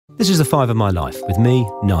This is The Five of My Life with me,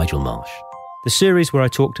 Nigel Marsh. The series where I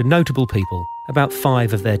talk to notable people about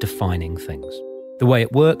 5 of their defining things. The way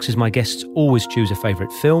it works is my guests always choose a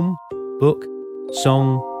favourite film, book,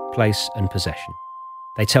 song, place and possession.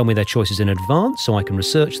 They tell me their choices in advance so I can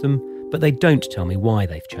research them, but they don't tell me why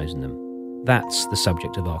they've chosen them. That's the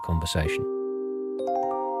subject of our conversation.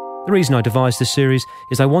 The reason I devised this series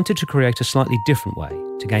is I wanted to create a slightly different way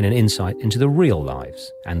to gain an insight into the real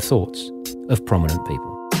lives and thoughts of prominent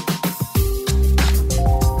people.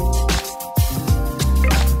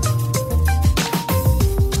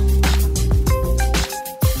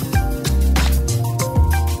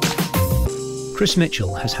 Chris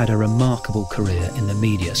Mitchell has had a remarkable career in the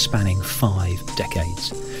media spanning 5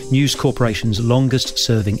 decades. News Corporation's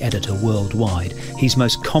longest-serving editor worldwide, he's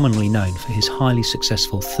most commonly known for his highly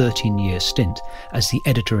successful 13-year stint as the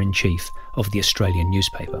editor-in-chief of the Australian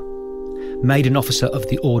newspaper. Made an Officer of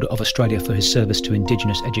the Order of Australia for his service to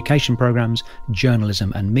Indigenous education programs,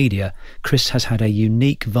 journalism and media, Chris has had a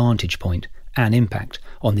unique vantage point and impact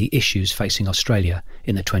on the issues facing Australia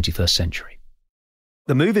in the 21st century.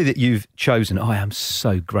 The movie that you've chosen, I am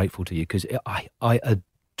so grateful to you because I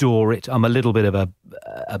adore it. I'm a little bit of a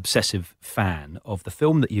obsessive fan of the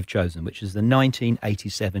film that you've chosen, which is the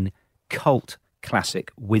 1987 cult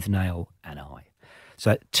classic Withnail and I.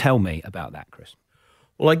 So tell me about that, Chris.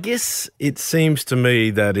 Well, I guess it seems to me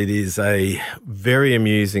that it is a very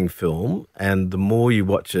amusing film, and the more you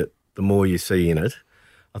watch it, the more you see in it.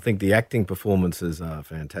 I think the acting performances are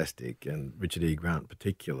fantastic, and Richard E. Grant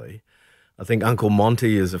particularly. I think Uncle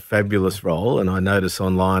Monty is a fabulous role, and I notice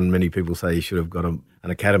online many people say he should have got an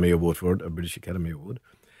Academy Award for it, a British Academy Award.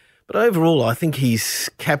 But overall, I think he's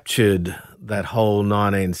captured that whole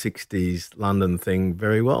 1960s London thing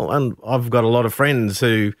very well. And I've got a lot of friends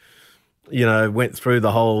who, went through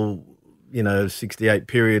the whole, 68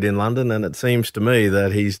 period in London, and it seems to me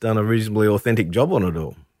that he's done a reasonably authentic job on it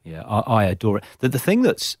all. Yeah, I adore it. The thing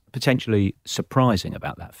that's potentially surprising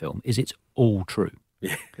about that film is it's all true.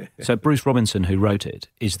 Yeah. So Bruce Robinson, who wrote it,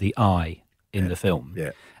 is the I in the film.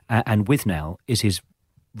 Yeah. And Withnail is his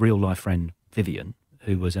real-life friend, Vivian,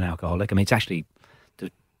 who was an alcoholic. I mean, it's actually,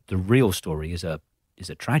 the real story is a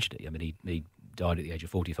tragedy. I mean, he died at the age of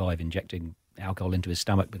 45 injecting alcohol into his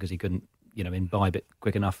stomach because he couldn't, imbibe it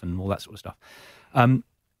quick enough and all that sort of stuff.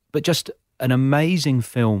 But just an amazing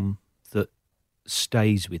film that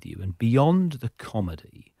stays with you. And beyond the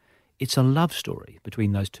comedy, it's a love story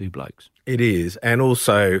between those 2 blokes. It is, and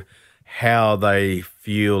also how they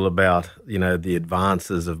feel about, the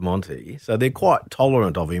advances of Monty. So they're quite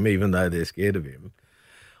tolerant of him, even though they're scared of him.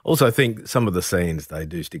 Also, I think some of the scenes, they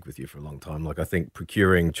do stick with you for a long time. Like I think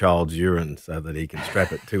procuring child's urine so that he can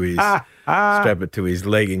strap it to his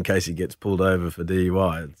leg in case he gets pulled over for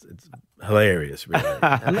DUI. It's hilarious, really.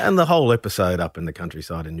 and the whole episode up in the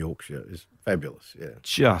countryside in Yorkshire is fabulous,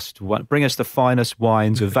 yeah. Bring us the finest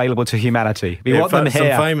wines available to humanity. We want them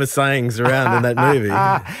here. Some famous sayings around in that movie.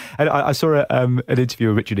 And I saw an interview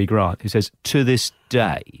with Richard E. Grant who says, to this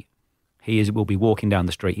day, will be walking down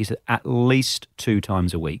the street, he said, at least 2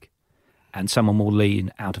 times a week, and someone will lean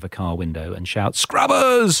out of a car window and shout,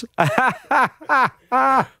 "Scrubbers!"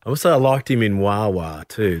 Also, I liked him in Wawa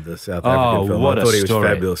too, the South African film. I thought he was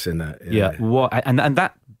fabulous in that. Yeah, and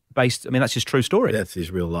that that's his true story. That's his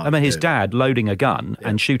real life. I mean, his dad loading a gun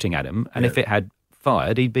and shooting at him, and if it had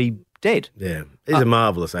fired, he'd be dead. Yeah, he's a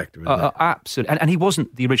marvellous actor. Absolutely, and he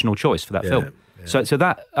wasn't the original choice for that film. Yeah. So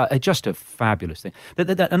that just a fabulous thing.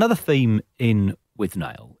 Another theme in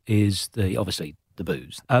Withnail is obviously the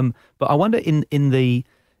booze. But I wonder in the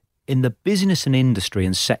business and industry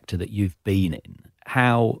and sector that you've been in,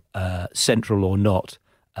 how central or not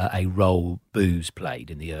a role booze played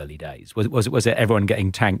in the early days. Was it everyone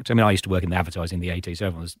getting tanked? I mean, I used to work in the advertising in the 80s, so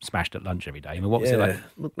everyone was smashed at lunch every day. I mean, what was it like?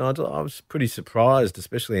 Look, Nigel, I was pretty surprised,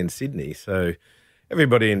 especially in Sydney. So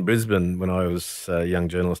everybody in Brisbane, when I was a young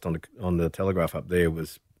journalist on the Telegraph up there,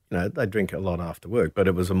 was, they drink a lot after work, but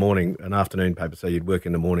it was an afternoon paper, so you'd work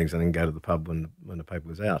in the mornings and then go to the pub when the paper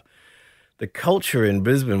was out. The culture in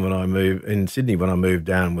Brisbane in Sydney when I moved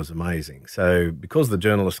down was amazing. So because the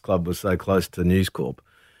Journalists Club was so close to News Corp,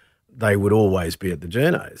 they would always be at the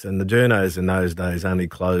journos, and the journos in those days only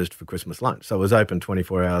closed for Christmas lunch. So it was open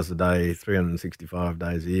 24 hours a day, 365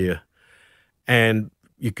 days a year. And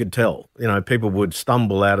you could tell, people would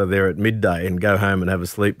stumble out of there at midday and go home and have a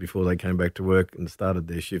sleep before they came back to work and started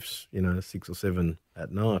their shifts, 6 or 7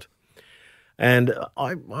 at night. And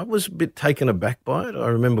I was a bit taken aback by it. I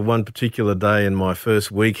remember one particular day in my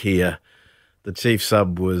first week here, the chief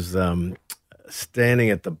sub was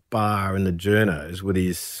standing at the bar in the journos with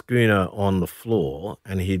his schooner on the floor,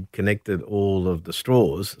 and he'd connected all of the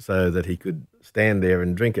straws so that he could stand there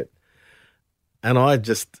and drink it. And I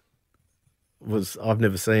just I've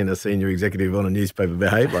never seen a senior executive on a newspaper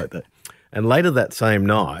behave like that. And later that same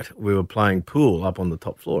night, we were playing pool up on the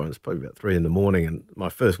top floor, and it's probably about 3 a.m, and my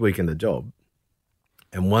first week in the job.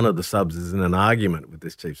 And one of the subs is in an argument with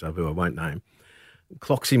this chief sub, who I won't name,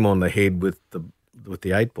 clocks him on the head with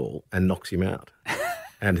the 8 ball and knocks him out.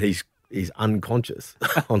 And he's unconscious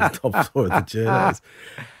on the top floor of the journos.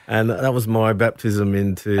 And that was my baptism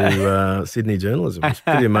into Sydney journalism. It's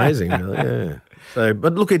pretty amazing, really, yeah. So,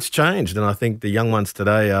 but look, it's changed, and I think the young ones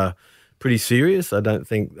today are pretty serious. I don't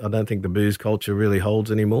think the booze culture really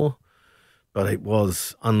holds anymore, but it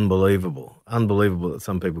was unbelievable that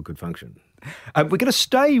some people could function. We're going to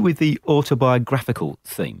stay with the autobiographical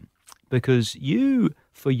theme, because you,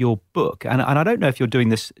 for your book, and I don't know if you're doing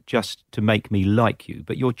this just to make me like you,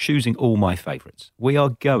 but you're choosing all my favourites. We are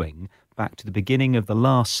going back to the beginning of the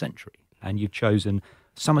last century, and you've chosen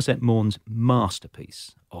Somerset Maugham's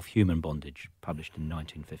masterpiece of human bondage, published in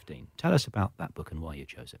 1915. Tell us about that book and why you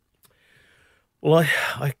chose it. Well,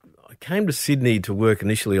 I came to Sydney to work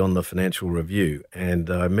initially on the Financial Review, and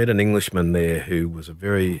I met an Englishman there who was a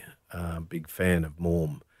very big fan of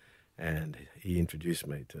Maugham, and he introduced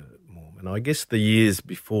me to Maugham. And I guess the years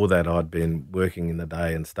before that, I'd been working in the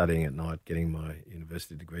day and studying at night, getting my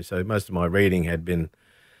university degree. So most of my reading had been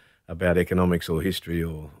about economics or history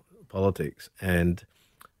or politics. And,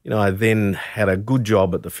 I then had a good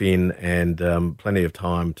job at the Fin and plenty of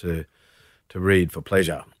time to read for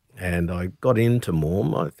pleasure. And I got into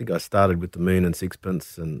Maugham. I think I started with The Moon and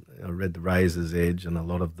Sixpence, and I read The Razor's Edge and a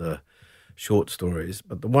lot of the short stories.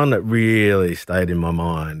 But the one that really stayed in my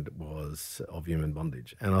mind was Of Human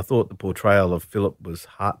Bondage. And I thought the portrayal of Philip was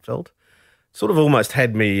heartfelt. Sort of almost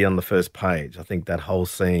had me on the first page. I think that whole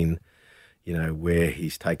scene, where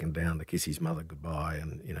he's taken down to kiss his mother goodbye,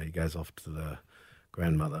 and, he goes off to the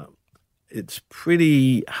grandmother. It's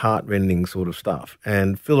pretty heartrending sort of stuff.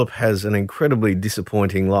 And Philip has an incredibly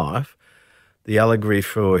disappointing life. The allegory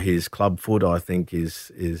for his clubfoot, I think,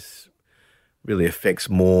 is really affects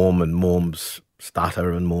Maugham and Maugham's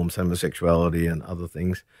stutter and Maugham's homosexuality and other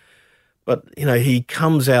things. But, he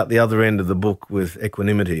comes out the other end of the book with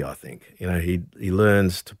equanimity, I think. He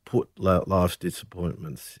learns to put life's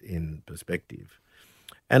disappointments in perspective.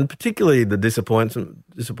 And particularly the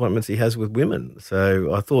disappointments he has with women.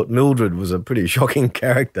 So I thought Mildred was a pretty shocking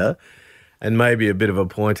character, and maybe a bit of a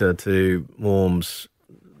pointer to Maugham's,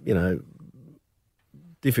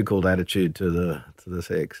 difficult attitude to the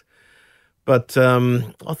sex. But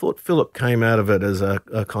I thought Philip came out of it as a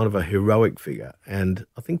kind of a heroic figure, and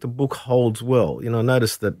I think the book holds well. I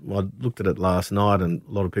noticed that I looked at it last night, and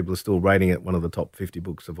a lot of people are still rating it one of the top 50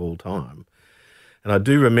 books of all time. And I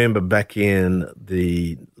do remember back in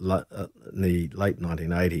the late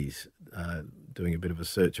 1980s doing a bit of a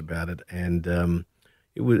search about it, and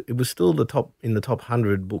it was still in the top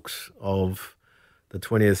 100 books of the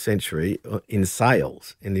 20th century in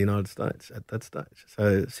sales in the United States at that stage.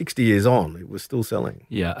 So 60 years on, it was still selling.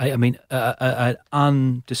 Yeah, I mean, an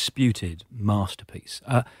undisputed masterpiece.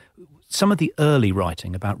 Some of the early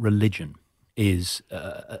writing about religion is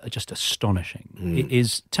just astonishing.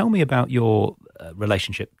 Tell me about your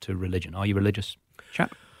relationship to religion. Are you a religious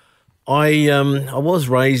chap? I was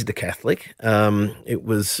raised a Catholic. It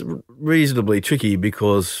was reasonably tricky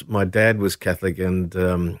because my dad was Catholic,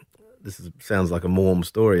 and sounds like a Maugham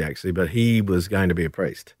story actually, but he was going to be a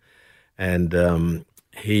priest, and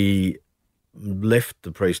he left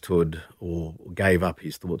the priesthood, or gave up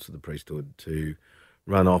his thoughts of the priesthood, to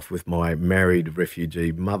run off with my married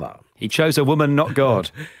refugee mother. He chose a woman, not God.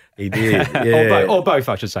 He did, yeah. or both,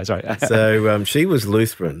 I should say, sorry. So she was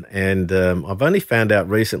Lutheran, and I've only found out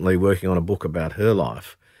recently, working on a book about her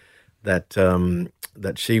life, that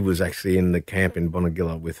she was actually in the camp in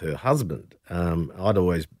Bonegilla with her husband. I'd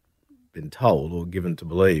always been told, or given to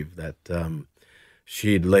believe, that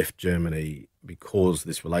she'd left Germany because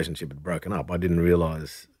this relationship had broken up. I didn't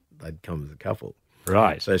realise they'd come as a couple.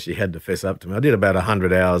 Right. So she had to fess up to me. I did about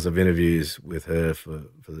 100 hours of interviews with her for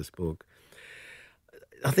this book.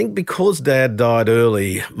 I think because Dad died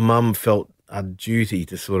early, Mum felt a duty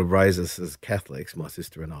to sort of raise us as Catholics, my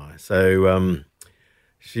sister and I. So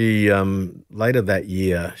she later that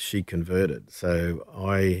year, she converted. So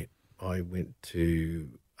I went to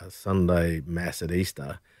a Sunday Mass at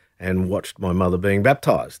Easter and watched my mother being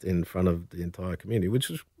baptised in front of the entire community, which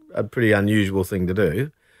was a pretty unusual thing to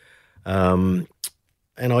do.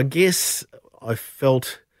 And I guess I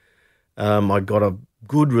felt I got a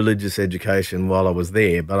good religious education while I was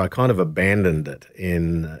there, but I kind of abandoned it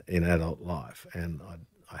in adult life. And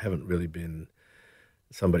I haven't really been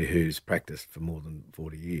somebody who's practiced for more than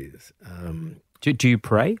 40 years. Do you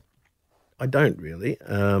pray? I don't really.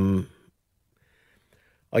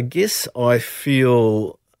 I guess I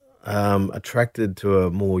feel attracted to a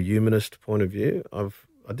more humanist point of view.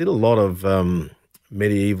 I did a lot of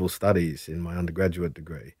medieval studies in my undergraduate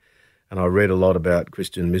degree, and I read a lot about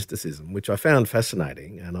Christian mysticism, which I found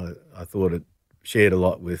fascinating, and I thought it shared a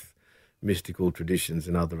lot with mystical traditions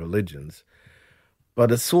in other religions.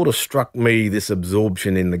 But it sort of struck me this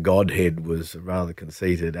absorption in the Godhead was a rather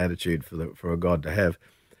conceited attitude for a God to have.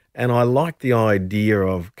 And I like the idea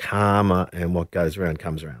of karma and what goes around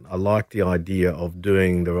comes around. I like the idea of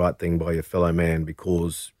doing the right thing by your fellow man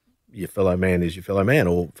because your fellow man is your fellow man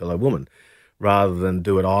or fellow woman, rather than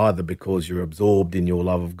do it either because you're absorbed in your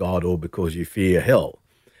love of God or because you fear hell,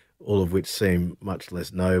 all of which seem much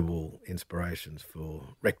less noble inspirations for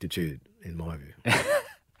rectitude, in my view.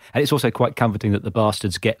 And it's also quite comforting that the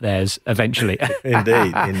bastards get theirs eventually.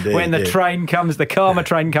 Indeed. When the train comes, the karma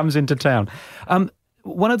train comes into town.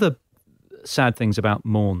 One of the sad things about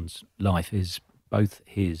Morn's life is both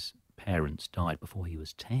his parents died before he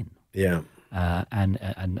was 10. Yeah.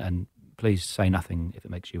 And please say nothing if it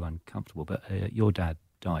makes you uncomfortable, but your dad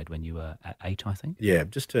died when you were at 8, I think? Yeah,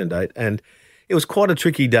 just turned 8. And it was quite a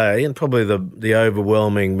tricky day and probably the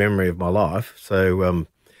overwhelming memory of my life. So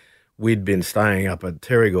we'd been staying up at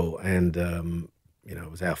Terrigal and, it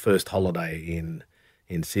was our first holiday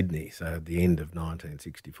in Sydney, so at the end of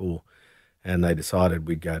 1964. And they decided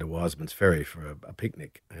we'd go to Wiseman's Ferry for a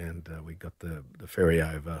picnic. And we got the ferry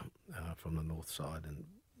over from the north side and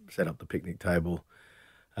set up the picnic table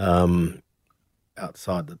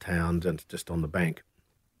outside the town and just on the bank.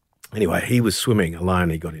 Anyway, he was swimming alone.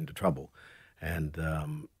 He got into trouble. And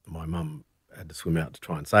my mum had to swim out to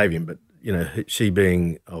try and save him. But, she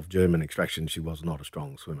being of German extraction, she was not a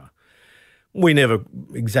strong swimmer. We never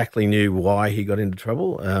exactly knew why he got into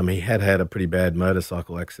trouble. He had a pretty bad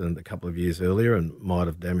motorcycle accident a couple of years earlier and might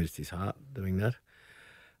have damaged his heart doing that.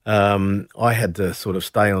 I had to sort of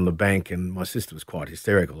stay on the bank, and my sister was quite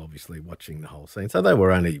hysterical, obviously, watching the whole scene. So they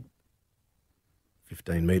were only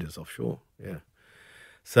 15 metres offshore, yeah.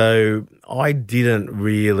 So I didn't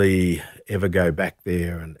really ever go back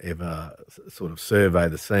there and ever sort of survey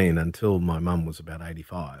the scene until my mum was about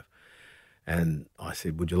 85. And I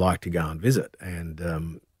said, would you like to go and visit?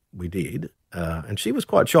 And we did. And she was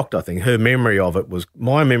quite shocked, I think. My memory of it was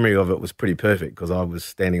pretty perfect because I was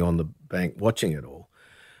standing on the bank watching it all.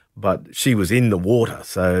 But she was in the water,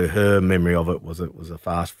 so her memory of it was a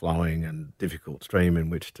fast-flowing and difficult stream in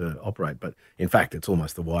which to operate. But in fact, it's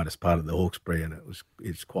almost the widest part of the Hawkesbury, and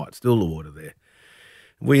it's quite still the water there.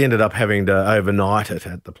 We ended up having to overnight it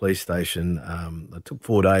at the police station. It took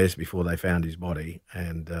 4 days before they found his body,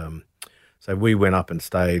 and so we went up and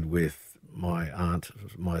stayed with my aunt,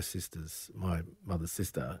 my mother's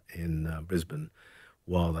sister in Brisbane,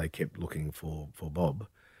 while they kept looking for Bob.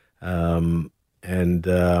 And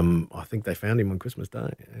I think they found him on Christmas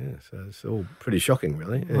Day. Yeah, so it's all pretty shocking,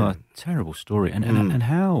 really. Yeah. Well, a terrible story. And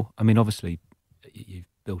how, I mean, obviously you've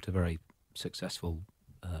built a very successful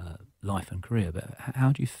life and career, but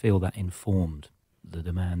how do you feel that informed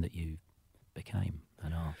the man that you became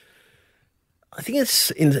and are? I think it's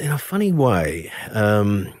in a funny way.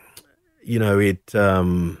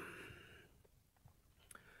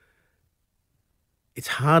 It's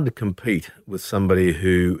hard to compete with somebody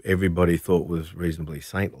who everybody thought was reasonably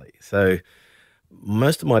saintly. So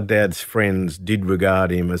most of my dad's friends did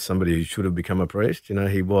regard him as somebody who should have become a priest.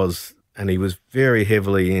 He was very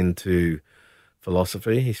heavily into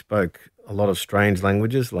philosophy. He spoke a lot of strange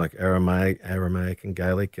languages like Aramaic and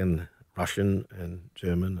Gaelic and Russian and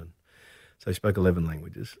German, and so he spoke 11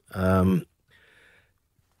 languages.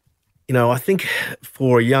 I think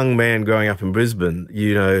for a young man growing up in Brisbane,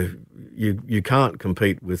 you can't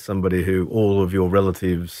compete with somebody who all of your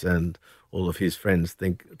relatives and all of his friends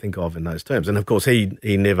think of in those terms. And of course, he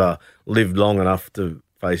never lived long enough to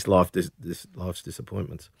face life's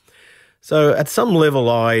disappointments. So at some level,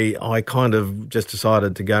 I kind of just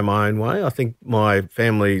decided to go my own way. I think my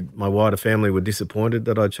wider family were disappointed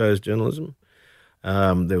that I chose journalism.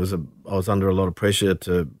 I was under a lot of pressure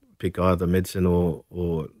to pick either medicine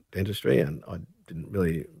or dentistry, and it didn't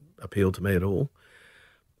really appeal to me at all.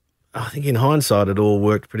 I think in hindsight, it all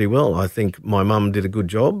worked pretty well. I think my mum did a good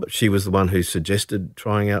job. She was the one who suggested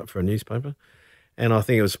trying out for a newspaper, and I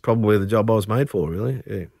think it was probably the job I was made for, really.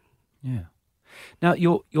 Yeah. Yeah. Now,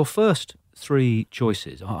 your first 3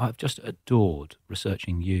 choices, I've just adored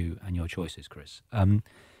researching you and your choices, Chris.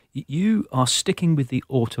 You are sticking with the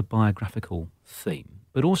autobiographical theme,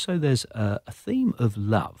 but also there's a theme of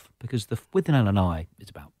love, because Within Ellen and I is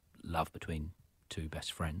about love between 2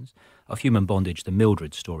 best friends. Of Human Bondage, the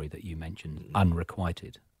Mildred story that you mentioned,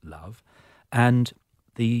 unrequited love. And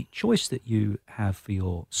The choice that you have for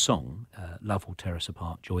your song, Love Will Tear Us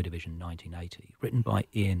Apart, Joy Division 1980, written by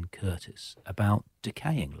Ian Curtis, about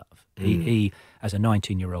decaying love. He, as a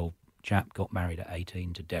 19-year-old chap, got married at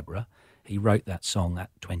 18 to Deborah. He wrote that song at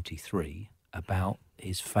 23 about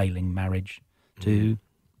his failing marriage to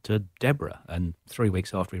Deborah, and 3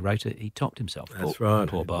 weeks after he wrote it, he topped himself. That's right.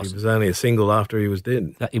 Poor bastard. He was only a single after he was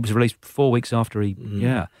dead. It was released 4 weeks after he...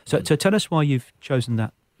 Yeah. So tell us why you've chosen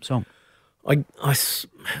that song.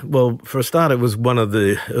 Well, for a start, it was one of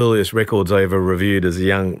the earliest records I ever reviewed as a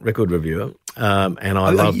young record reviewer, and I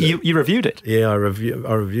loved it. You reviewed it? Yeah, I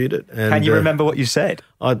reviewed it. And, can you remember what you said?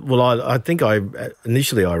 I think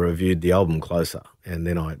initially I reviewed the album Closer, and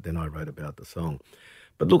then I wrote about the song.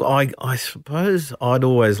 But look, I suppose I'd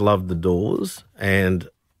always loved the Doors, and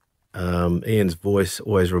Ian's voice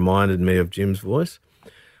always reminded me of Jim's voice.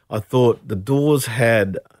 I thought the Doors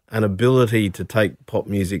had an ability to take pop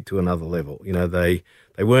music to another level. You know, they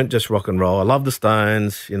weren't just rock and roll. I love the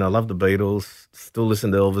Stones, I love the Beatles, still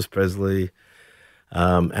listen to Elvis Presley,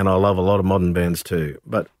 and I love a lot of modern bands too.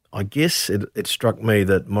 But I guess it struck me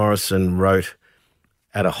that Morrison wrote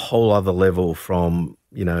at a whole other level from,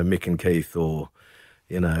 Mick and Keith or,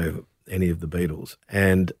 any of the Beatles.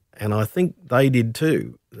 And I think they did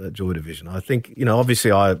too, Joy Division. I think,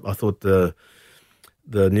 obviously I thought the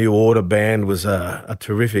New Order band was a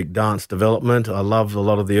terrific dance development. I loved a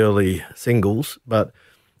lot of the early singles, but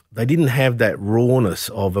they didn't have that rawness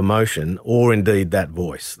of emotion or indeed that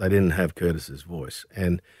voice. They didn't have Curtis's voice.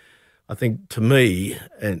 And I think to me,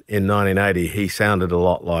 in 1980, he sounded a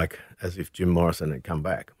lot like as if Jim Morrison had come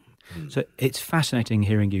back. So it's fascinating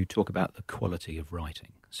hearing you talk about the quality of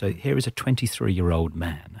writing. So here is a 23-year-old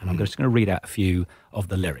man, and I'm just going to read out a few of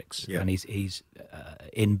the lyrics. Yeah. And he's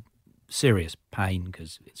in serious pain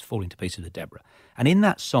because it's falling to pieces with Deborah. And in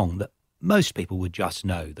that song that most people would just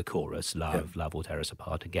know the chorus, Love Will Tear Us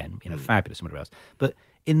Apart Again, fabulous and whatever else. But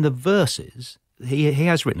in the verses, he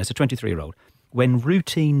has written, as a 23-year-old, when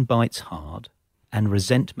routine bites hard and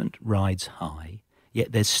resentment rides high,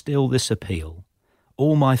 yet there's still this appeal,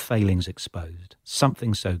 all my failings exposed,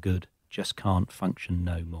 something so good just can't function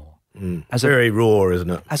no more. Very raw, isn't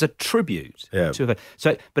it? As a tribute to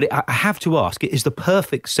I have to ask, it is the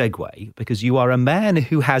perfect segue because you are a man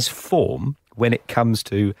who has form when it comes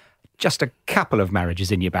to just a couple of marriages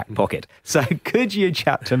in your back pocket. So could you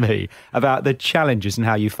chat to me about the challenges and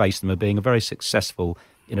how you face them of being a very successful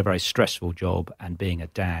in a very stressful job and being a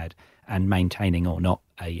dad and maintaining or not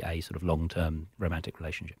a sort of long-term romantic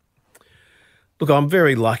relationship? Look, I'm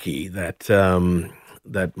very lucky that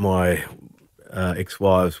that my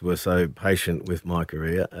ex-wives were so patient with my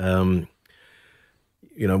career. When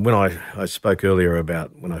I spoke earlier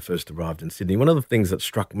about when I first arrived in Sydney, one of the things that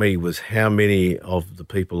struck me was how many of the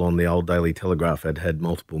people on the old Daily Telegraph had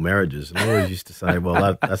multiple marriages. And I always used to say,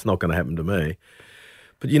 well, that's not going to happen to me.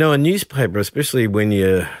 But, a newspaper, especially when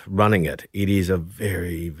you're running it, it is a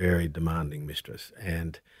very, very demanding mistress.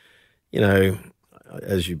 And,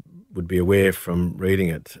 as you would be aware from reading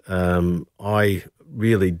it, I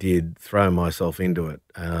really did throw myself into it.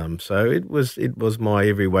 So it was my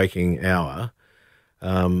every waking hour,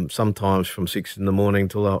 sometimes from 6 a.m.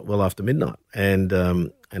 till well after midnight. And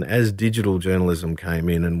as digital journalism came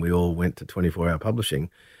in and we all went to 24-hour publishing,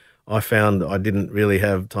 I found I didn't really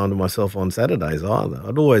have time to myself on Saturdays either.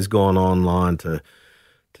 I'd always gone online to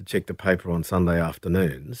check the paper on Sunday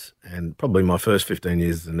afternoons, and probably my first 15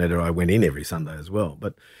 years as an editor, I went in every Sunday as well.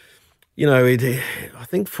 But I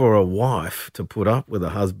think for a wife to put up with a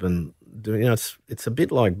husband doing, it's a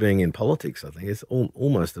bit like being in politics. I think it's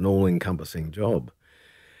almost an all-encompassing job.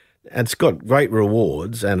 And it's got great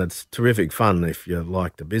rewards, and it's terrific fun if you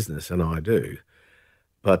like the business, and I do.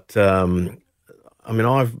 But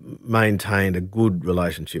I've maintained a good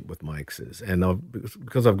relationship with my exes, and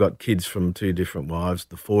because I've got kids from 2 different wives,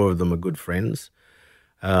 the 4 of them are good friends.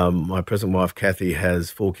 My present wife, Kathy,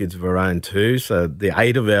 has 4 kids of her own too, so the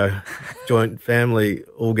 8 of our joint family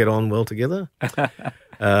all get on well together.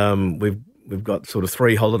 We've got sort of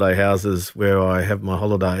 3 holiday houses where I have my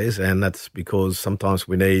holidays, and that's because sometimes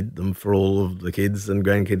we need them for all of the kids and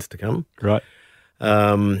grandkids to come. Right.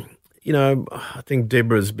 I think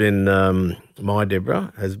Deborah's been, my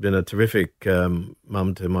Deborah has been a terrific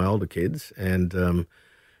mum to my older kids, and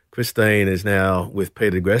Christine is now with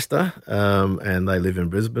Peter Grester, and they live in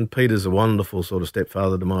Brisbane. Peter's a wonderful sort of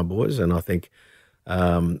stepfather to my boys, and I think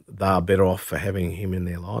they're better off for having him in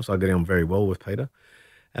their lives. I get on very well with Peter.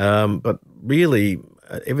 But really,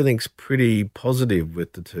 everything's pretty positive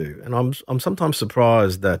with the two. And I'm sometimes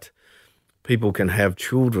surprised that people can have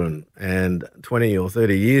children and 20 or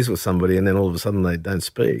 30 years with somebody and then all of a sudden they don't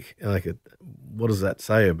speak. What does that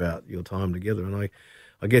say about your time together? And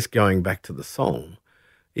I guess going back to the song,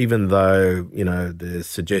 even though, there's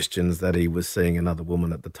suggestions that he was seeing another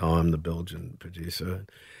woman at the time, the Belgian producer,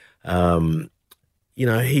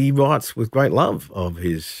 he writes with great love of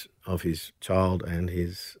his child and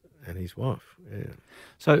his wife. Yeah.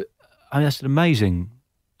 So, that's an amazing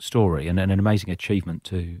story and an amazing achievement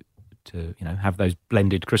to have those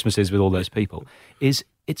blended Christmases with all those people. It's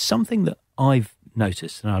something that I've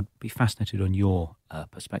noticed, and I'd be fascinated on your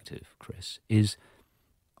perspective, Chris, is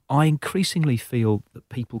I increasingly feel that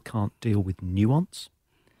people can't deal with nuance.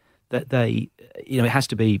 That they, it has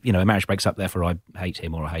to be, a marriage breaks up, therefore I hate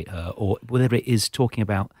him or I hate her, or whatever it is, talking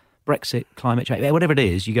about Brexit, climate change, whatever it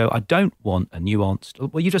is, you go, I don't want a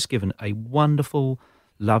nuanced, well, you've just given a wonderful,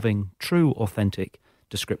 loving, true, authentic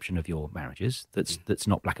description of your marriages that's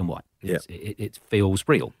not black and white. Yeah. It feels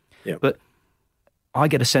real. Yeah. But I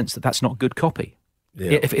get a sense that that's not good copy.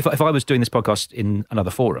 Yeah. If I was doing this podcast in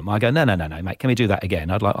another forum, I go, no, mate, can we do that again?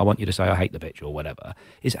 I want you to say I hate the bitch or whatever.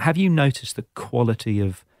 Have you noticed the quality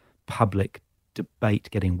of public debate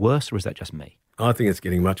getting worse, or is that just me? I think it's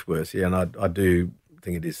getting much worse, yeah, and I do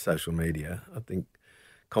think it is social media. I think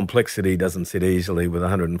complexity doesn't sit easily with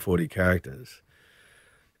 140 characters.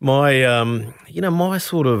 My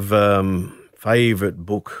sort of favourite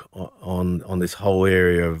book on this whole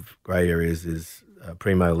area of grey areas is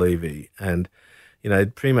Primo Levi, and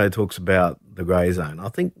Primo talks about the grey zone. I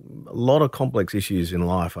think a lot of complex issues in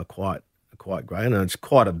life are quite grey, and it's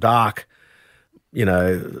quite a dark,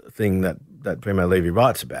 thing that Primo Levi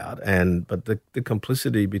writes about. But the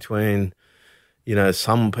complicity between,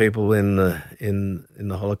 some people in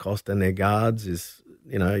the Holocaust and their guards is,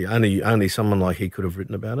 only someone like he could have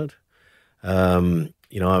written about it. My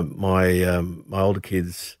older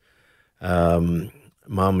kids,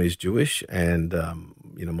 mum is Jewish, and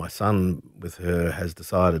my son with her has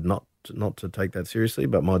decided not to take that seriously.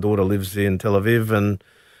 But my daughter lives in Tel Aviv and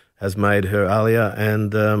has made her Aliyah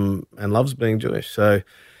and loves being Jewish. So,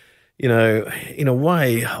 in a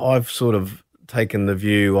way, I've sort of taken the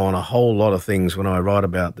view on a whole lot of things when I write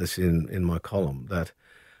about this in my column that,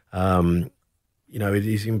 it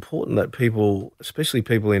is important that people, especially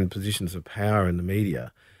people in positions of power in the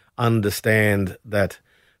media, understand that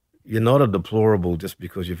you're not a deplorable just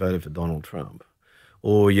because you voted for Donald Trump,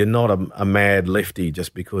 or you're not a mad lefty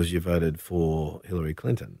just because you voted for Hillary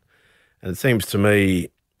Clinton. And it seems to me,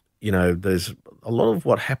 there's a lot of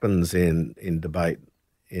what happens in debate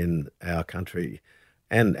in our country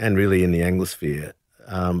and really in the Anglosphere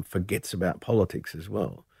forgets about politics as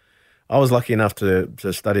well. I was lucky enough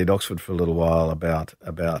to study at Oxford for a little while about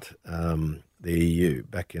the EU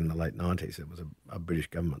back in the late 90s. It was a British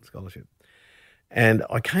government scholarship. And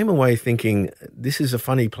I came away thinking, this is a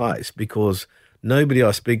funny place because nobody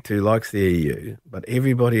I speak to likes the EU, but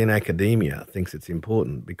everybody in academia thinks it's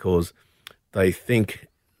important because they think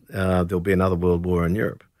there'll be another world war in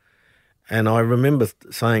Europe. And I remember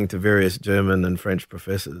saying to various German and French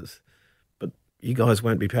professors, but you guys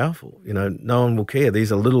won't be powerful. No one will care.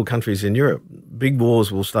 These are little countries in Europe. Big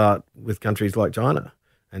wars will start with countries like China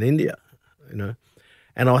and India, And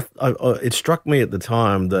it struck me at the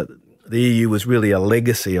time that the EU was really a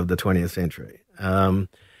legacy of the 20th century. And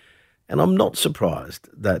I'm not surprised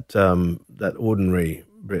that ordinary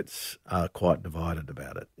Brits are quite divided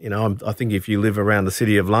about it. I think if you live around the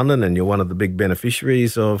City of London and you're one of the big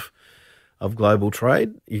beneficiaries of global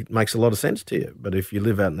trade, it makes a lot of sense to you. But if you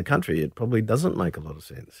live out in the country, it probably doesn't make a lot of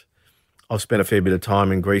sense. I've spent a fair bit of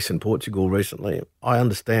time in Greece and Portugal recently. I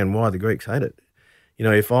understand why the Greeks hate it.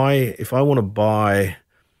 If I want to buy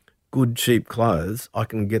good, cheap clothes, I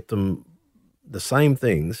can get them the same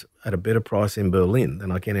things at a better price in Berlin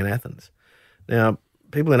than I can in Athens. Now,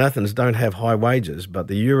 people in Athens don't have high wages, but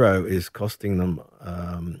the euro is costing them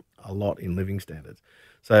a lot in living standards.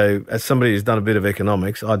 So as somebody who's done a bit of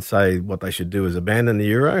economics, I'd say what they should do is abandon the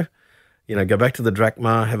euro, go back to the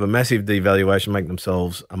drachma, have a massive devaluation, make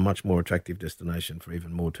themselves a much more attractive destination for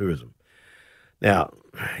even more tourism. Now,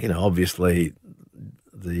 obviously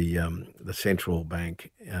the central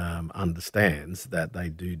bank understands that they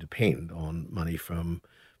do depend on money from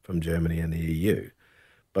Germany and the EU.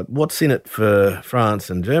 But what's in it for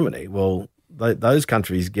France and Germany? Well, those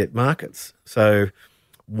countries get markets. So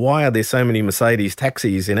why are there so many Mercedes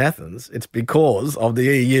taxis in Athens? It's because of the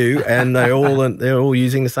EU, and they're all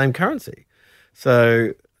using the same currency.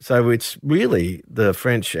 So it's really the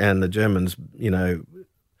French and the Germans,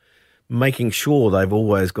 making sure they've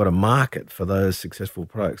always got a market for those successful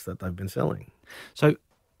products that they've been selling. So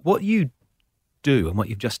what you do and what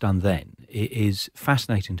you've just done then is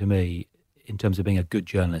fascinating to me in terms of being a good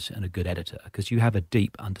journalist and a good editor, because you have a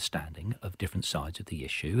deep understanding of different sides of the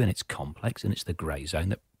issue, and it's complex, and it's the grey zone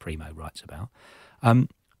that Primo writes about. I,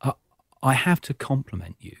 I have to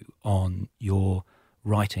compliment you on your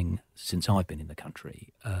writing since I've been in the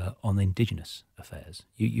country on Indigenous affairs.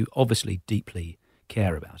 You obviously deeply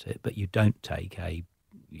care about it, but you don't take a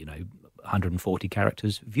 140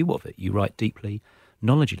 characters view of it. You write deeply,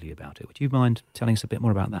 knowledgeably about it. Would you mind telling us a bit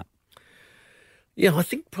more about that? Yeah, I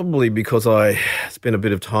think probably because I spent a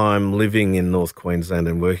bit of time living in North Queensland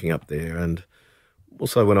and working up there, and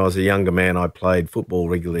also when I was a younger man, I played football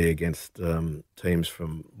regularly against teams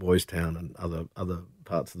from Boys Town and other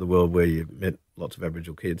parts of the world where you met lots of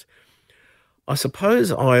Aboriginal kids. I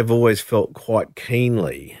suppose I've always felt quite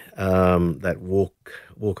keenly that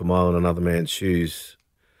walk a mile in another man's shoes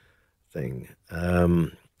thing.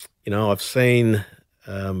 I've seen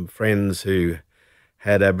friends who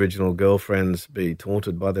had Aboriginal girlfriends be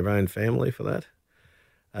taunted by their own family for that.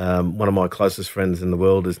 One of my closest friends in the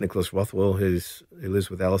world is Nicholas Rothwell, who lives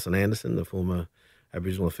with Alison Anderson, the former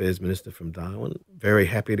Aboriginal Affairs Minister from Darwin. Very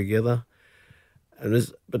happy together.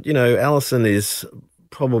 But Alison is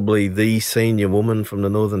probably the senior woman from the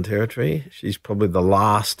Northern Territory. She's probably the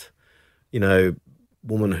last,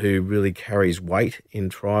 woman who really carries weight in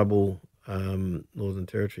tribal Northern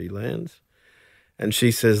Territory lands. And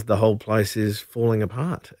she says the whole place is falling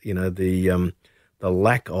apart. The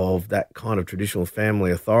lack of that kind of traditional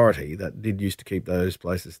family authority that did used to keep those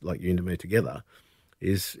places like Yuendumu together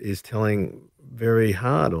is telling very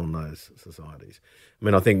hard on those societies. I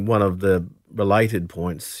mean, I think one of the related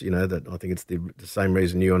points, that I think it's the same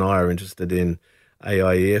reason you and I are interested in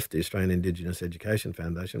AIEF, the Australian Indigenous Education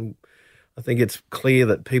Foundation. I think it's clear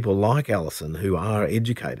that people like Alison who are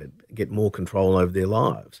educated get more control over their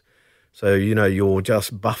lives. So, you're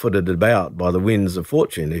just buffeted about by the winds of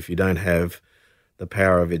fortune if you don't have the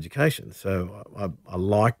power of education. So I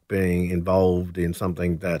like being involved in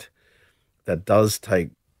something that does take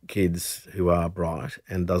kids who are bright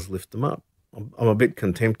and does lift them up. I'm a bit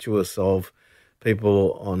contemptuous of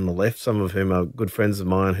people on the left, some of whom are good friends of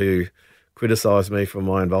mine, who criticise me for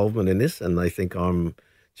my involvement in this, and they think I'm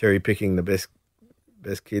cherry-picking the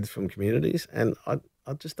best kids from communities. And I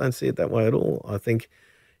just don't see it that way at all. I think,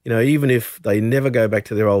 even if they never go back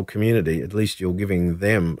to their old community, at least you're giving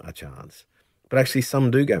them a chance. But actually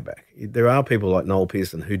some do go back. There are people like Noel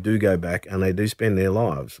Pearson who do go back and they do spend their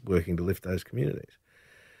lives working to lift those communities.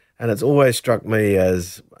 And it's always struck me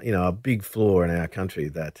as, a big flaw in our country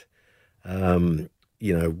that,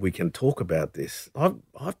 we can talk about this.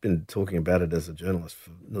 I've been talking about it as a journalist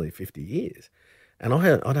for nearly 50 years, and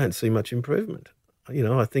I don't see much improvement.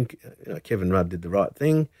 I think Kevin Rudd did the right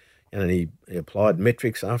thing, and he applied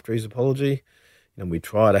metrics after his apology. And we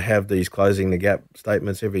try to have these closing the gap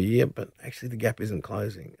statements every year, but actually the gap isn't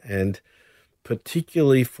closing. And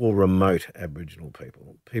particularly for remote Aboriginal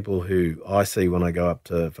people who I see when I go up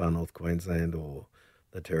to far north Queensland or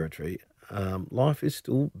the Territory, life is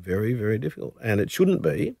still very, very difficult. And it shouldn't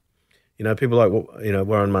be. People like,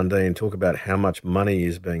 Warren Mundine talk about how much money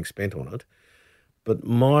is being spent on it. But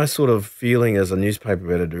my sort of feeling as a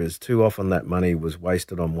newspaper editor is too often that money was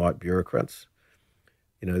wasted on white bureaucrats.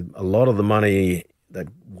 A lot of the money that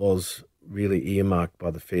was really earmarked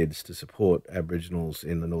by the feds to support Aboriginals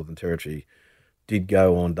in the Northern Territory did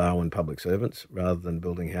go on Darwin public servants rather than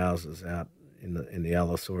building houses out in the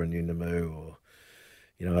Alice or in Yuendumu or,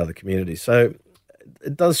 other communities. So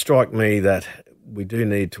it does strike me that we do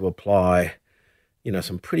need to apply,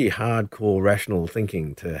 some pretty hardcore rational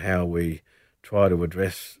thinking to how we try to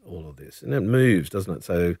address all of this. And it moves, doesn't it?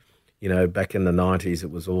 So, back in the 90s,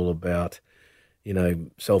 it was all about,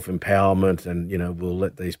 self-empowerment and, we'll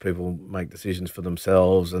let these people make decisions for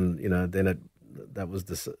themselves. And, then that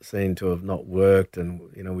was seen to have not worked. And,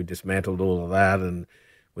 we dismantled all of that and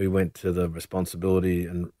we went to the responsibility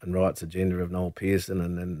and rights agenda of Noel Pearson.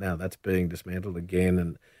 And then now that's being dismantled again.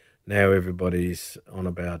 And now everybody's on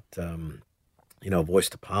about, a voice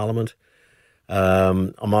to Parliament.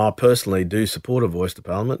 I personally do support a voice to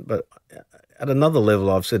Parliament, but at another level,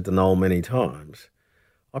 I've said to Noel many times,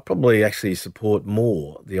 I probably actually support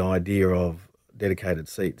more the idea of dedicated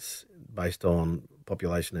seats based on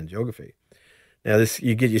population and geography. Now,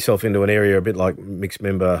 you get yourself into an area a bit like mixed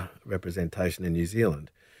member representation in New Zealand.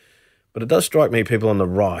 But it does strike me people on the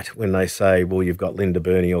right when they say, well, you've got Linda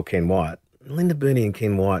Burney or Ken Wyatt. Linda Burney and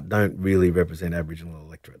Ken Wyatt don't really represent Aboriginal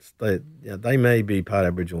electorates. They may be part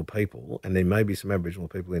Aboriginal people, and there may be some Aboriginal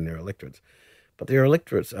people in their electorates, but their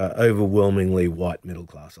electorates are overwhelmingly white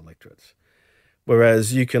middle-class electorates.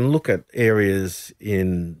 Whereas you can look at areas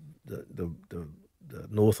in the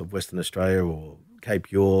north of Western Australia or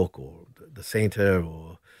Cape York or the centre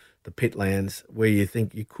or the Pitlands where you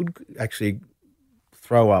think you could actually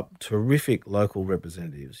throw up terrific local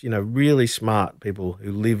representatives, really smart people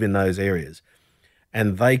who live in those areas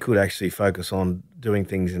and they could actually focus on doing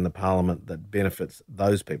things in the parliament that benefits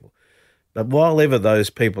those people. But while ever those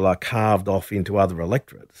people are carved off into other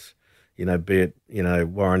electorates, be it,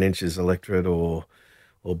 Warren Inch's electorate or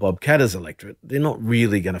Bob Katter's electorate, they're not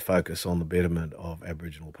really going to focus on the betterment of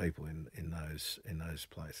Aboriginal people in those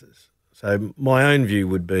places. So my own view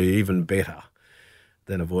would be even better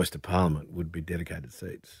than a voice to Parliament would be dedicated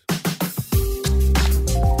seats.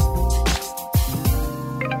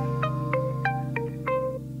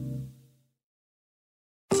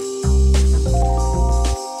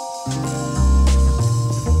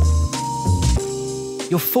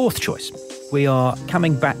 Your fourth choice. We are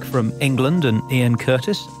coming back from England and Ian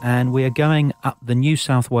Curtis, and we are going up the New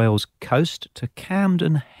South Wales coast to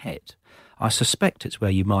Camden Head. I suspect it's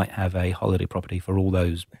where you might have a holiday property for all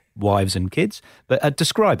those wives and kids, but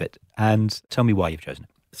describe it and tell me why you've chosen it.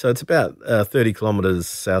 So it's about 30 kilometres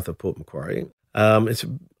south of Port Macquarie. It's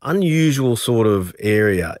an unusual sort of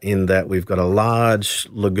area in that we've got a large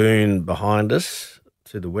lagoon behind us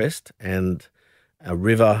to the west and a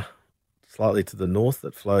river slightly to the north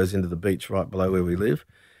that flows into the beach right below where we live,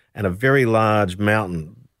 and a very large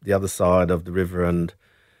mountain the other side of the river and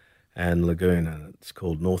lagoon, and it's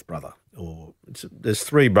called North Brother. There's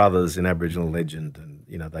three brothers in Aboriginal legend, and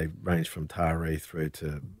they range from Taree through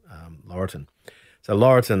to Laurelton. So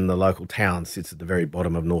Laurelton, the local town, sits at the very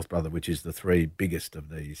bottom of North Brother, which is the three biggest of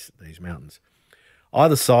these mountains.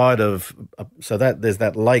 Either side of there's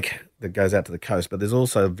that lake that goes out to the coast, but there's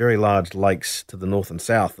also very large lakes to the north and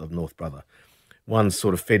south of North Brother. One's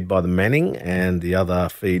sort of fed by the Manning, and the other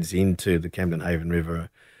feeds into the Camden Haven River.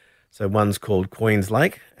 So one's called Queen's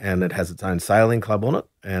Lake, and it has its own sailing club on it,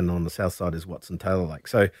 and on the south side is Watson Taylor Lake.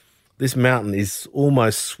 So this mountain is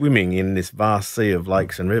almost swimming in this vast sea of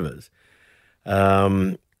lakes and rivers.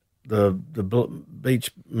 The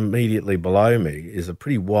beach immediately below me is a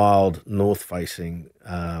pretty wild north-facing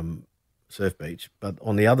surf beach, but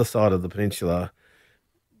on the other side of the peninsula,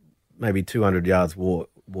 maybe 200 yards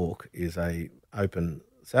walk is a open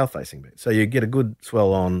south-facing beach. So you get a good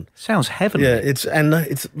swell on. Sounds heavenly. Yeah, it's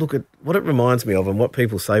look at what it reminds me of, and what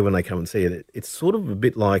people say when they come and see it. It's sort of a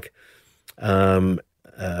bit like Yamba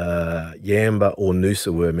or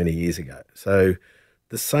Noosa were many years ago. So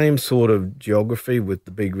the same sort of geography with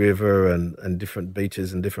the big river and different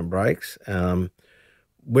beaches and different breaks.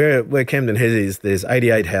 Where Camden Head is, there's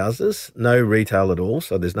 88 houses, no retail at all,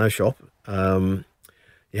 so there's no shop.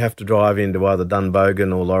 You have to drive into either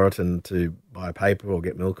Dunbogan or Laurelton to buy paper or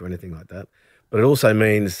get milk or anything like that. But it also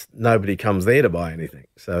means nobody comes there to buy anything.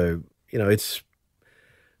 So, it's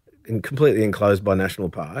completely enclosed by National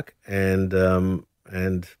Park, and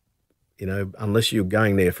unless you're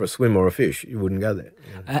going there for a swim or a fish, you wouldn't go there.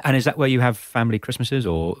 And is that where you have family Christmases,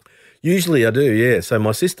 or? Usually I do, yeah. So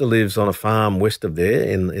my sister lives on a farm west of there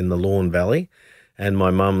in the Lawn Valley, and my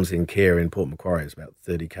mum's in care in Port Macquarie, it's about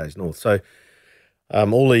 30 k's north. So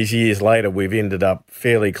all these years later, we've ended up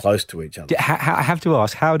fairly close to each other. I have to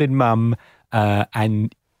ask, how did Mum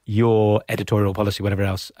and your editorial policy, whatever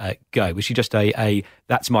else, go? Was she just a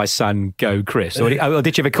that's my son, go Chris? Or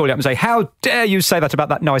did she ever call you up and say, how dare you say that about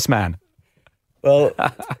that nice man? Well,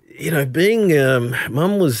 being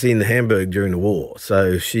Mum was in Hamburg during the war,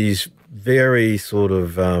 so she's very sort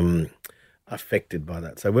of affected by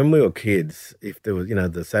that. So when we were kids, if there was,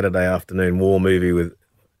 the Saturday afternoon war movie with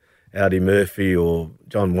Audie Murphy or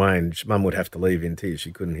John Wayne, Mum would have to leave in tears.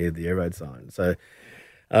 She couldn't hear the air raid sign. So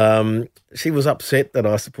she was upset that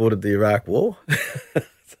I supported the Iraq War.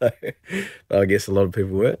 But I guess a lot of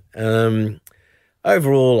people were.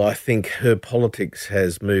 Overall, I think her politics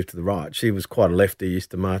has moved to the right. She was quite a lefty,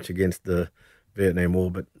 used to march against the Vietnam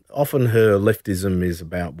War, but often her leftism is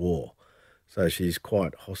about war. So she's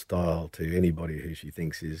quite hostile to anybody who she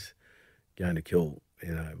thinks is going to kill,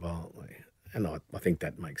 violently. And I think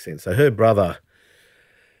that makes sense. So her brother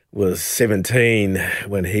was 17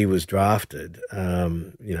 when he was drafted,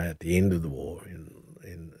 at the end of the war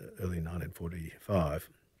in early 1945.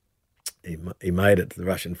 He made it to the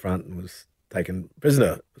Russian front and was taken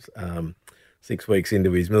prisoner 6 weeks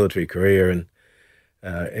into his military career, and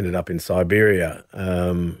ended up in Siberia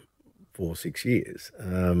for 6 years.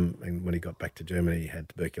 And when he got back to Germany, he had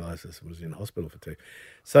tuberculosis and was in hospital for 2.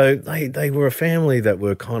 So they were a family that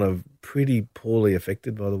were kind of pretty poorly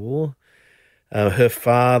affected by the war. Her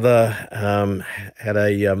father had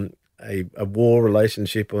a war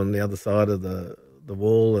relationship on the other side of the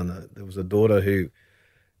wall, and there was a daughter who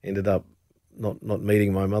ended up not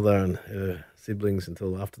meeting my mother and her siblings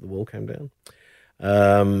until after the wall came down.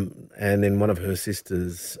 And then one of her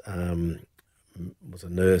sisters was a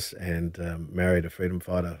nurse and married a freedom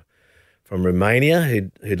fighter from Romania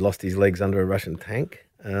who'd lost his legs under a Russian tank.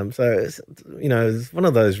 So, it's one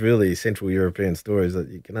of those really Central European stories that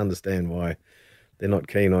you can understand why they're not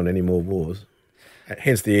keen on any more wars,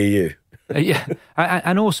 hence the EU. Yeah,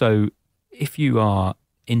 and also, if you are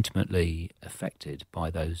intimately affected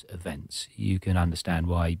by those events, you can understand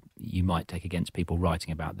why you might take against people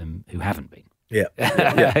writing about them who haven't been. Yeah,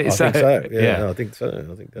 I think so. Yeah, I think so.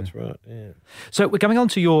 I think that's right. Yeah. So we're coming on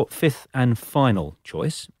to your fifth and final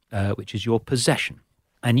choice, which is your possession.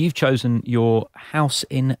 And you've chosen your house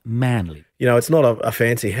in Manly. It's not a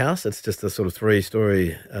fancy house. It's just a sort of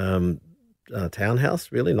 3-story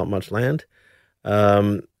townhouse, really, not much land.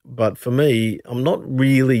 But for me, I'm not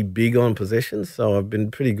really big on possessions, so I've been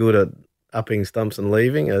pretty good at upping stumps and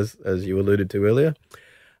leaving, as you alluded to earlier.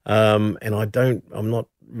 And I'm not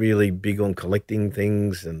really big on collecting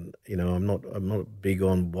things, and I'm not big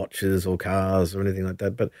on watches or cars or anything like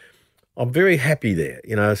that. But I'm very happy there,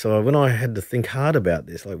 So when I had to think hard about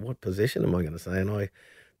this, like what possession am I going to say, and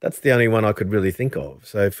that's the only one I could really think of.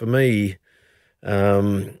 So for me,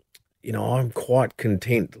 I'm quite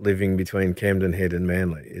content living between Camden Head and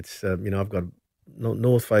Manly. It's, I've got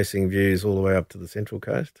north-facing views all the way up to the Central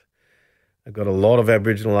Coast. I've got a lot of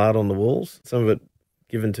Aboriginal art on the walls, some of it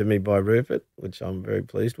given to me by Rupert, which I'm very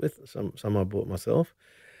pleased with. Some I bought myself.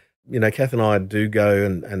 Kath and I do go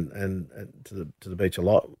and to the beach a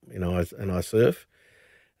lot, and I surf.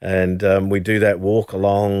 And we do that walk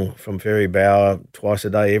along from Ferry Bower twice a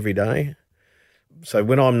day, every day. So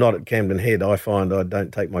when I'm not at Camden Head, I find I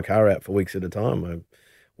don't take my car out for weeks at a time.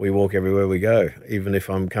 We walk everywhere we go. Even if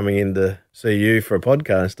I'm coming in to see you for a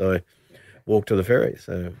podcast, I walk to the ferry.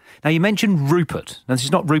 So now you mentioned Rupert. Now, this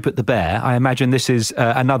is not Rupert the bear. I imagine this is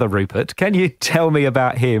another Rupert. Can you tell me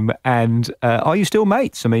about him? And are you still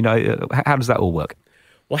mates? I mean, how does that all work?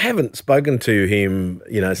 Well, I haven't spoken to him,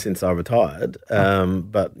 since I retired.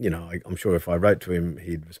 But I'm sure if I wrote to him,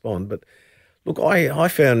 he'd respond. But look, I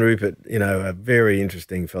found Rupert, a very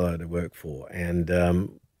interesting fellow to work for,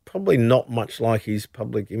 and probably not much like his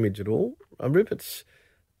public image at all. Rupert's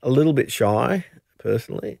a little bit shy,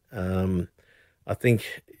 personally. I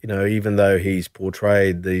think, even though he's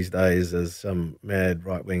portrayed these days as some mad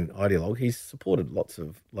right-wing ideologue, he's supported lots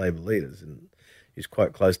of Labor leaders, and he's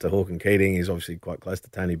quite close to Hawke and Keating. He's obviously quite close to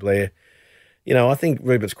Tony Blair. I think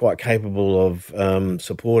Rupert's quite capable of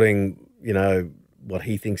supporting, what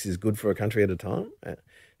he thinks is good for a country at a time.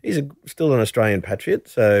 He's still an Australian patriot,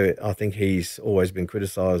 so I think he's always been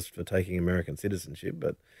criticised for taking American citizenship,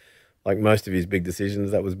 but like most of his big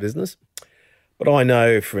decisions, that was business. But I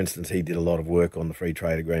know, for instance, he did a lot of work on the free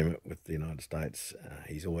trade agreement with the United States.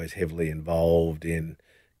 He's always heavily involved in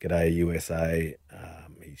G'day USA.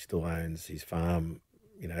 He still owns his farm,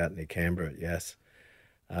 out near Canberra at Yass.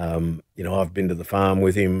 I've been to the farm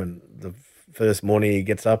with him, and the first morning he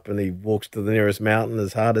gets up and he walks to the nearest mountain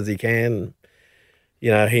as hard as he can.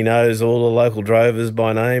 He knows all the local drovers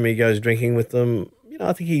by name. He goes drinking with them.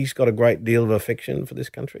 I think he's got a great deal of affection for this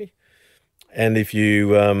country. And if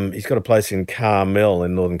he's got a place in Carmel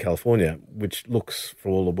in Northern California, which looks for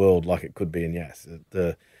all the world like it could be in Yass.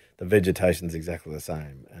 The vegetation's exactly the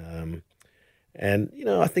same. And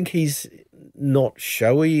I think he's not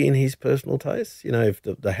showy in his personal tastes. If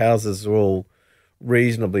the houses are all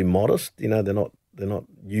reasonably modest, they're not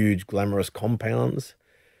huge glamorous compounds.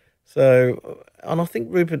 So, and I think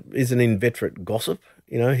Rupert is an inveterate gossip.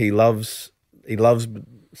 He loves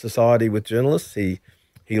society with journalists. He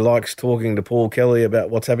likes talking to Paul Kelly about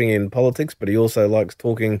what's happening in politics, but he also likes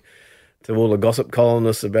talking to all the gossip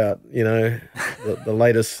columnists about, the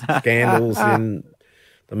latest scandals in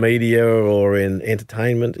the media or in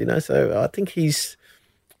entertainment, So I think he's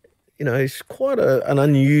quite an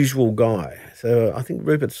unusual guy. So I think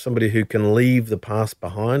Rupert's somebody who can leave the past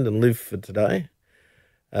behind and live for today.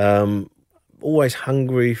 Always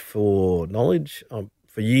hungry for knowledge.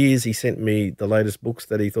 For years, he sent me the latest books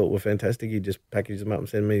that he thought were fantastic. He'd just package them up and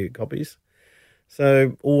send me copies.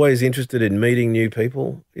 So always interested in meeting new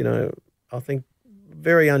people. I think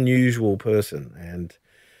very unusual person. And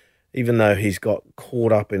even though he's got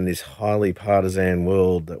caught up in this highly partisan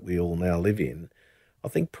world that we all now live in, I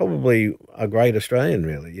think probably a great Australian,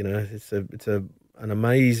 really. It's an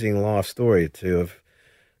amazing life story to have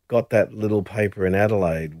got that little paper in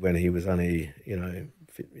Adelaide when he was only,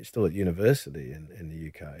 still at university in the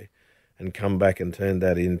UK, and come back and turn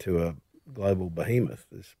that into a global behemoth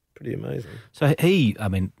is pretty amazing. So he,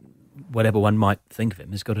 whatever one might think of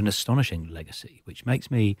him, has got an astonishing legacy, which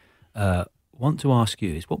makes me want to ask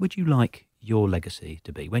you is, what would you like your legacy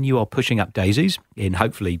to be when you are pushing up daisies in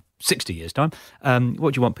hopefully 60 years' time?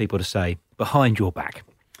 What do you want people to say behind your back?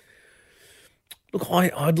 Look,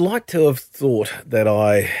 I'd like to have thought that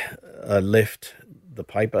I left the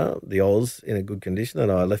paper, the Oz, in a good condition,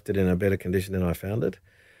 and I left it in a better condition than I found it.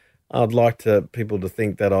 I'd like people to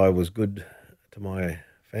think that I was good to my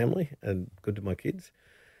family and good to my kids.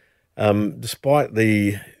 Despite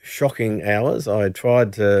the shocking hours, I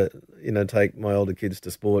tried to, take my older kids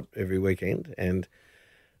to sport every weekend, and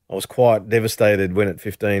I was quite devastated when at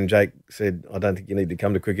 15 Jake said, "I don't think you need to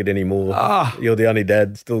come to cricket anymore. You're the only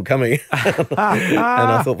dad still coming." And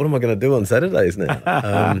I thought, what am I going to do on Saturdays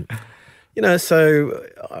now? So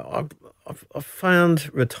I've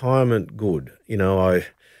found retirement good. A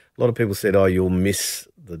lot of people said, you'll miss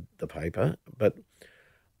the paper, but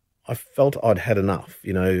I felt I'd had enough.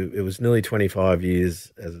 It was nearly 25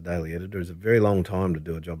 years as a daily editor. It's a very long time to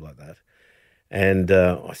do a job like that. And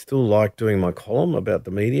I still like doing my column about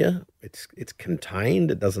the media. It's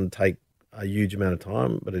contained. It doesn't take a huge amount of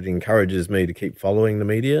time, but it encourages me to keep following the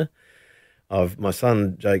media. My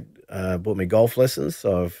son, Jake, bought me golf lessons,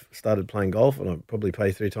 so I've started playing golf, and I probably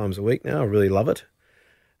play 3 times a week now. I really love it.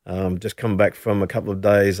 Just come back from a couple of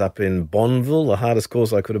days up in Bonneville, the hardest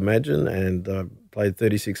course I could imagine, and I played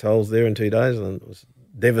 36 holes there in 2 days, and it was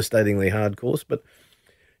a devastatingly hard course, but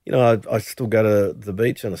I still go to the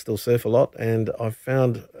beach and I still surf a lot, and I've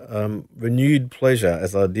found renewed pleasure,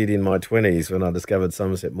 as I did in my 20s when I discovered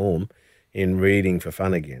Somerset Maugham, in reading for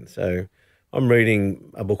fun again. So I'm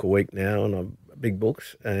reading a book a week now, and I'm big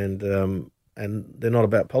books, and they're not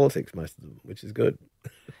about politics, most of them, which is good.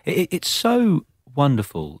 It's so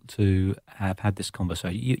wonderful to have had this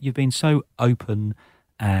conversation. You've been so open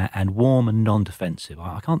and warm and non-defensive.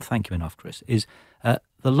 I can't thank you enough, Chris.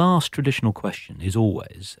 The last traditional question is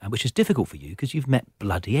always, which is difficult for you because you've met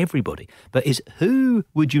bloody everybody, but is who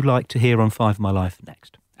would you like to hear on Five of My Life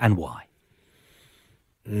next, and why?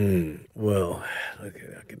 Well, okay,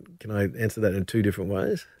 can I answer that in 2 different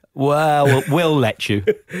ways? Well, we'll let you.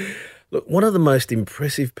 Look, one of the most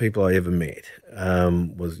impressive people I ever met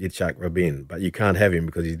was Yitzhak Rabin, but you can't have him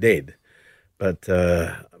because he's dead. But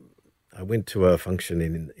I went to a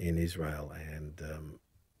function in Israel, and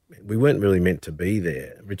we weren't really meant to be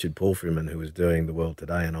there. Richard Palfreyman, who was doing The World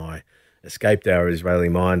Today, and I escaped our Israeli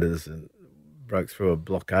minders and broke through a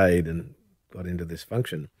blockade and got into this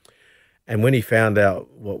function. And when he found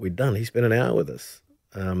out what we'd done, he spent an hour with us,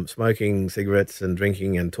 smoking cigarettes and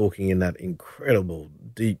drinking and talking in that incredible,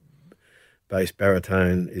 deep bass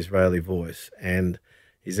baritone Israeli voice. And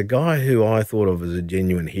he's a guy who I thought of as a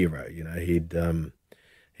genuine hero.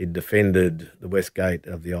 He'd defended the West Gate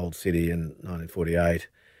of the old city in 1948,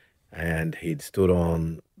 and he'd stood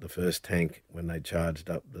on the first tank when they charged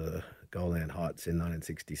up the Golan Heights in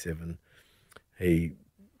 1967. He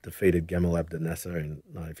defeated Gamal Abdel Nasser in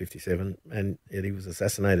 1957, and yet he was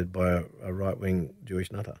assassinated by a right-wing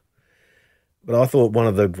Jewish nutter. But I thought one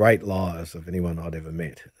of the great liars of anyone I'd ever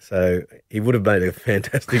met. So he would have made a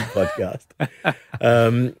fantastic podcast.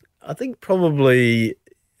 I think probably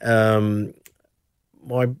my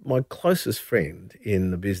closest friend in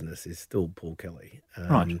the business is still Paul Kelly.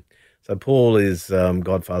 Right. So Paul is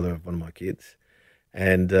godfather of one of my kids.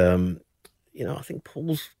 And, I think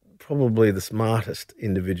Paul's probably the smartest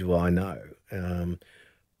individual I know.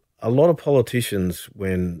 A lot of politicians,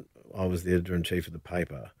 when I was the editor-in-chief of the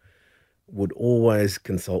paper, would always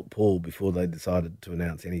consult Paul before they decided to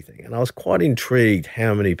announce anything. And I was quite intrigued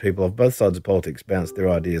how many people of both sides of politics bounced their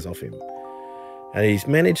ideas off him. And he's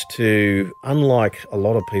managed to, unlike a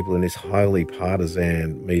lot of people in this highly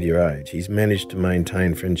partisan media age, he's managed to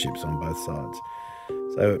maintain friendships on both sides.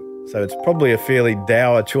 So it's probably a fairly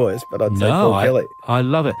dour choice, but I'd say Paul Kelly. I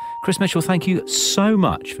love it. Chris Mitchell, thank you so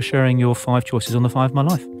much for sharing your 5 choices on the Five of My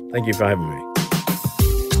Life. Thank you for having me.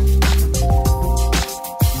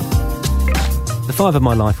 The Five of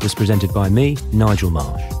My Life was presented by me, Nigel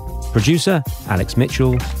Marsh. Producer, Alex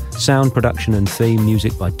Mitchell. Sound production and theme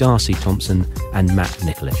music by Darcy Thompson and Matt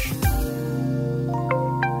Nicholish.